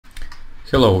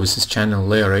Hello, this is channel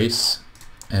Layer Ace,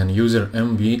 and user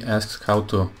MV asks how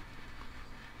to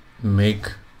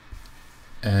make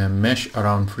a mesh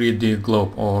around 3D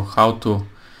globe, or how to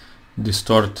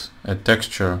distort a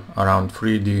texture around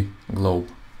 3D globe.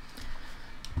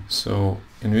 So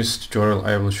in this tutorial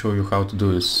I will show you how to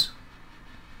do this.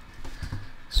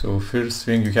 So first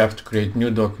thing, you have to create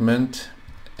new document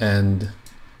and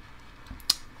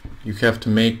you have to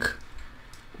make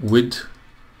width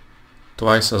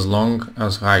twice as long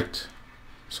as height.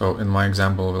 So in my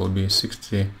example will be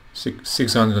 600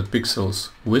 pixels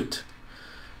width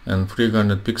and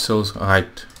 300 pixels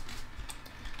height.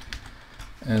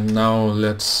 And now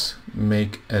let's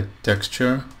make a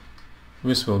texture.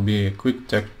 This will be a quick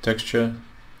texture,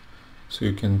 so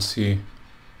you can see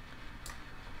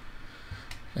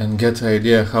and get the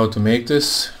idea how to make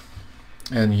this.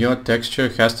 And your texture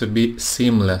has to be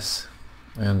seamless,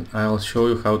 and I'll show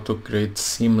you how to create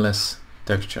seamless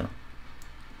texture.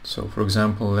 So for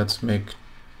example, let's make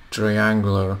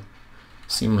triangular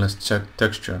seamless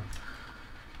texture.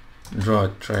 Draw a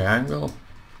triangle.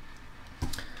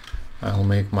 I'll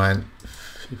make mine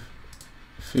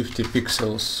 50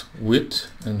 pixels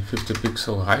width and 50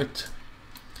 pixel height,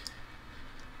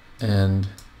 and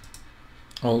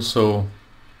also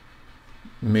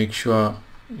make sure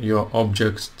your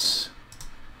objects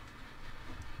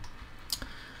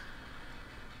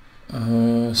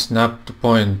snap to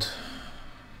point.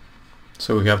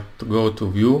 So we have to go to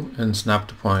view and snap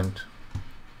to point,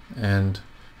 and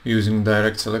using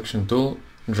direct selection tool,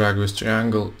 drag this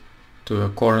triangle to a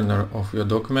corner of your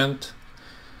document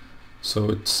so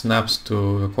it snaps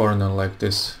to a corner like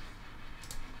this.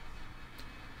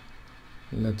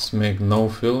 Let's make no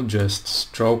fill, just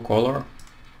stroke color.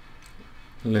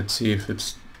 Let's see if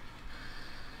it's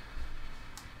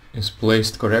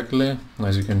placed correctly.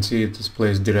 As you can see, it is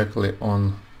placed directly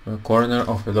on the corner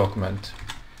of the document.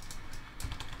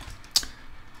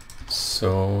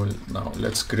 So now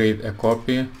let's create a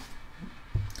copy,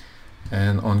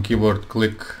 and on keyboard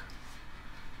click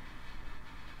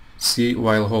C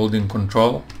while holding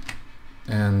Control,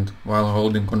 and while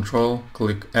holding Control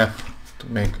click F to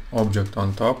make object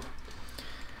on top.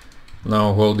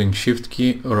 Now holding Shift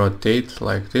key, rotate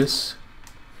like this,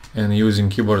 and using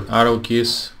keyboard arrow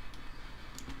keys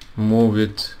move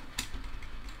it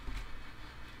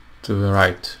to the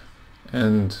right,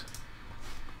 and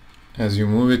as you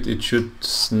move it, it should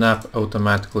snap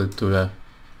automatically to the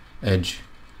edge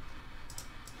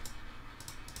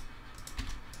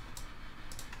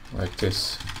like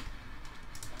this.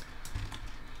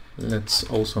 Let's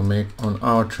also make on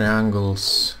our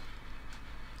triangles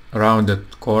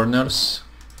rounded corners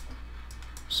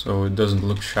so it doesn't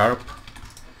look sharp.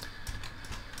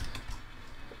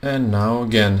 And now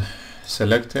again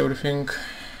select everything,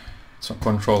 so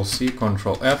Ctrl C,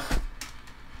 Ctrl F,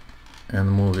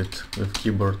 and move it with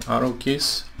keyboard arrow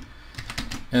keys,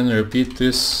 and repeat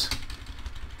this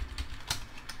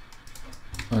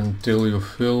until you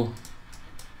fill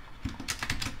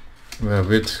the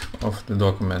width of the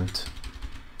document.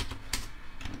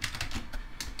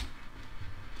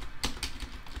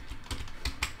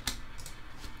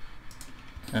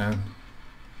 And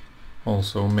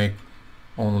also make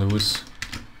only this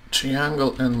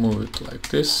triangle and move it like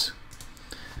this.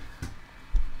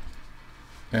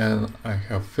 And I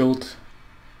have filled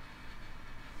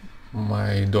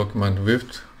my document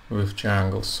width with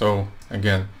triangles. So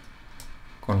again,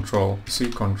 Ctrl C,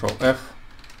 Ctrl F,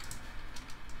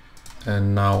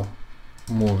 and now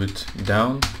move it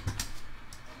down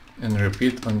and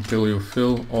repeat until you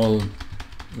fill all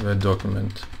the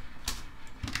document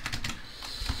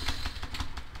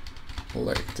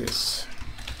like this.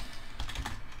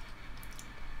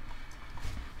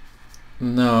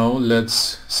 Now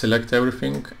let's select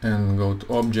everything and go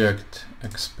to Object,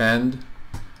 Expand,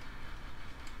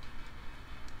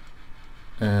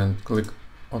 and click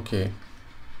OK.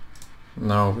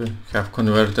 Now we have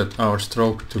converted our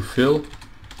stroke to fill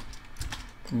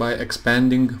by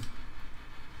expanding.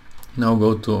 Now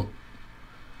go to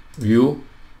View,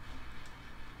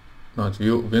 not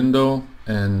View, Window,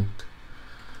 and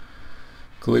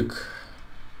click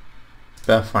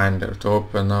Pathfinder to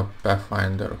open up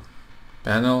Pathfinder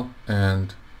panel,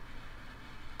 and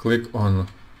click on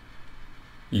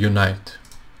Unite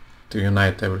to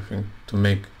unite everything to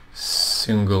make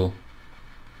single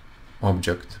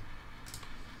object.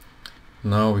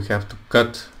 Now we have to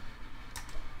cut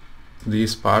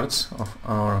these parts of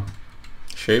our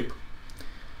shape,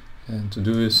 and to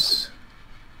do this,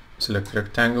 select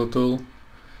rectangle tool,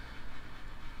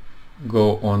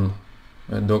 go on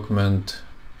a document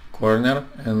corner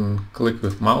and click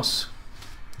with mouse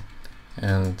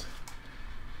and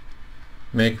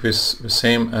make this the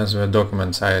same as the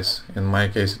document size. In my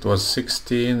case it was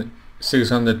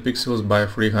 600 pixels by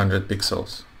 300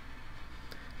 pixels.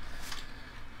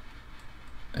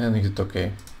 And hit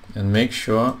OK. And make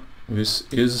sure this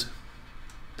is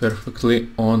perfectly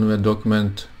on the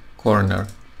document corner.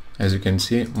 As you can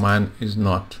see, mine is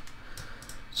not.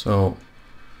 So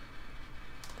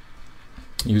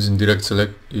using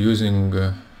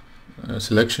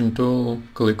selection tool,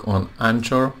 click on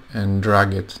anchor and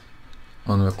drag it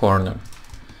on the corner.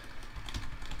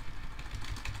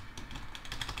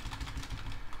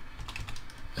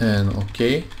 And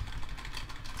OK.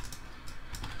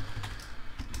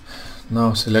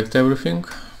 Now select everything,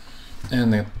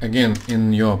 and again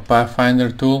in your Pathfinder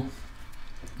tool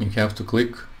you have to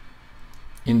click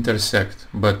intersect,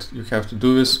 but you have to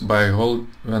do this by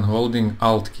when holding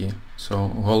Alt key. So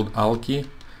hold Alt key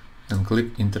and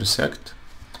click intersect.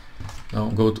 Now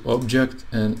go to object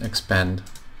and expand,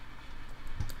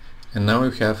 and now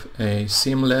you have a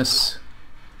seamless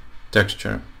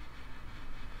texture,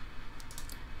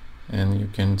 and you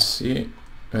can see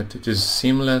that it is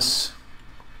seamless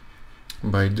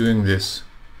by doing this.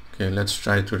 Okay, let's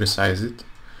try to resize it.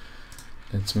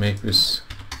 Let's make this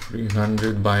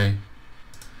 300 by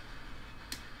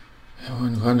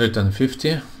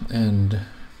 150 and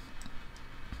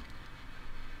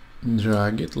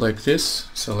drag it like this,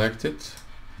 select it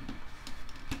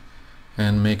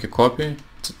and make a copy.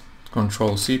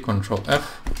 Ctrl C, Ctrl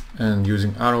F, and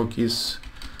using arrow keys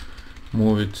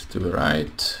move it to the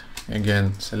right.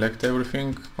 Again select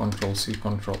everything, Ctrl C,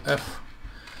 Ctrl F,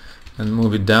 and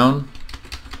move it down,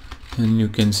 and you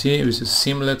can see this is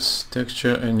seamless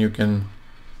texture, and you can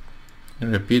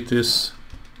repeat this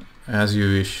as you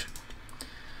wish.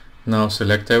 Now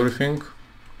select everything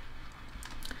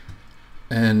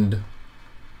and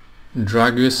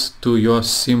drag this to your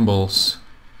symbols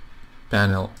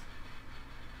panel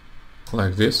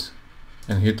like this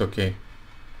and hit OK.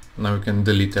 Now you can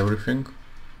delete everything.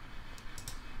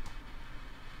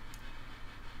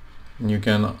 You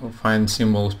can find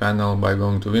symbols panel by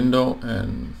going to window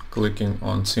and clicking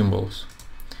on symbols.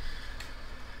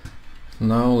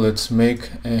 Now let's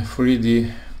make a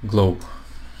 3D globe.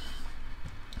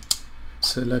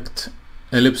 Select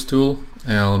ellipse tool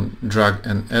and drag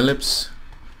an ellipse.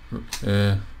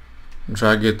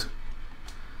 Drag it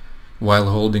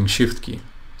while holding shift key,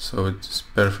 so it's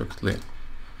perfectly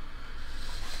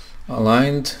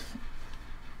aligned.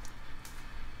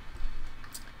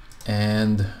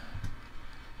 And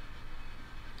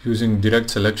using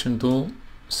direct selection tool,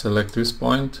 select this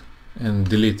point and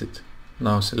delete it.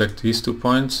 Now select these 2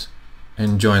 points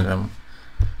and join them.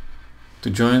 To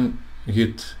join,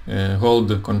 hit hold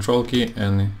the Control key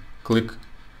and click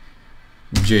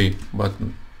J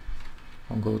button.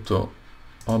 I'll go to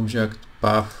Object,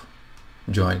 Path,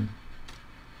 Join.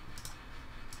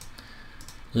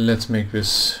 Let's make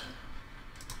this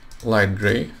light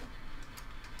gray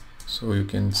so you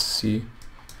can see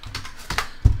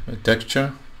the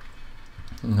texture.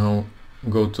 Now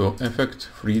go to Effect,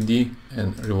 3D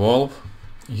and Revolve,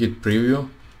 hit Preview,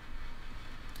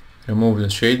 remove the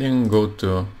shading, go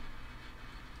to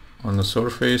on the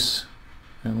surface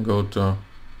and go to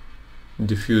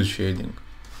Diffuse Shading.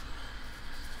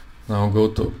 Now go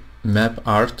to Map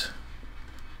Art,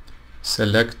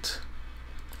 select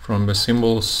from the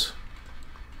symbols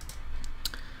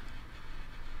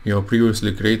your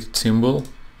previously created symbol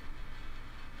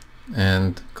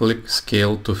and click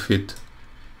Scale to Fit,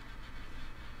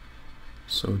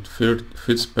 so it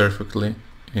fits perfectly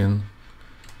in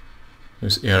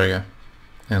this area,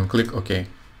 and click OK.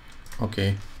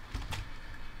 OK.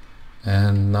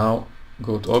 And now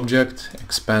go to Object,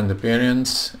 Expand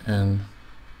Appearance and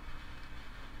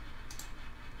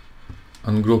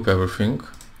ungroup everything.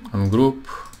 Ungroup,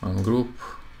 ungroup,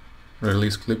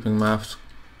 release clipping mask,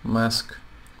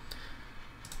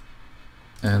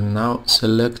 and now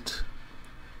select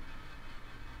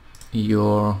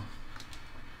your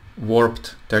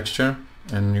warped texture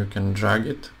and you can drag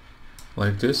it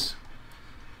like this.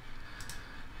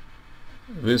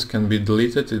 This can be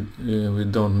deleted, we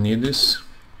don't need this.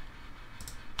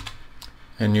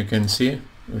 And you can see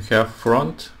we have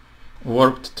front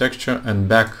warped texture and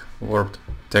back warped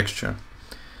texture,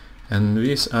 and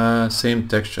these are same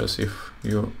textures. If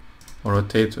you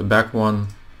rotate the back one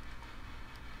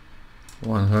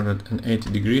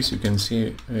 180 degrees, you can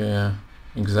see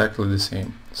exactly the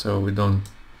same, so we don't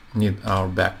need our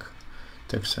back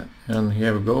texture. And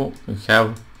here we go, we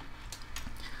have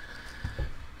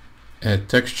a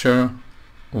texture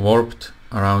warped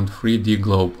around 3D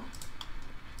globe.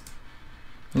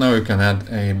 Now you can add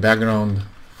a background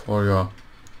for your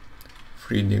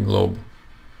 3D globe.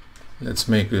 Let's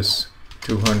make this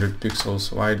 200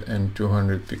 pixels wide and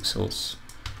 200 pixels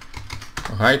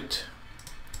height,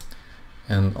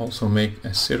 and also make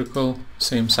a circle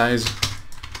same size.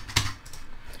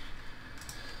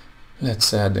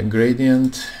 Let's add a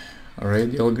gradient, a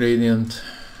radial gradient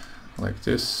like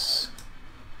this.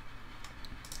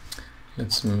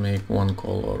 Let's make one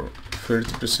color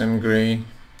 30% gray.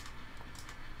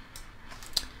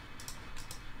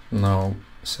 Now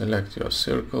select your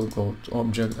circle, go to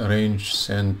object, arrange,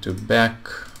 send to back,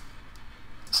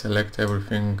 select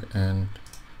everything and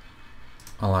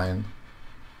align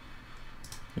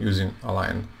using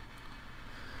align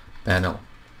panel.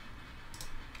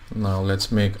 Now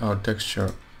let's make our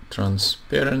texture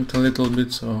transparent a little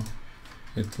bit so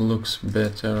it looks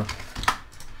better.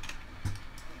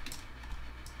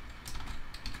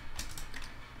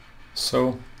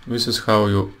 So this is how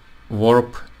you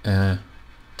warp a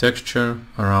texture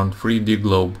around 3D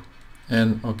globe.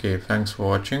 And okay, thanks for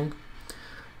watching.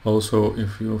 Also,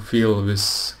 if you feel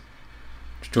this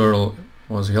tutorial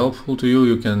was helpful to you,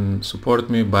 you can support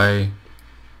me by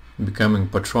becoming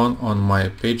patron on my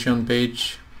Patreon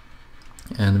page.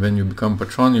 And when you become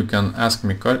patron, you can ask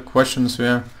me questions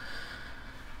there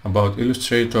about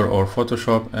Illustrator or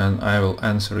Photoshop, and I will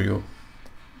answer you.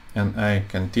 And I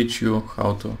can teach you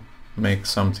how to make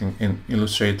something in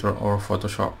Illustrator or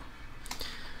Photoshop.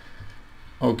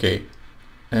 Okay,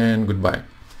 and goodbye.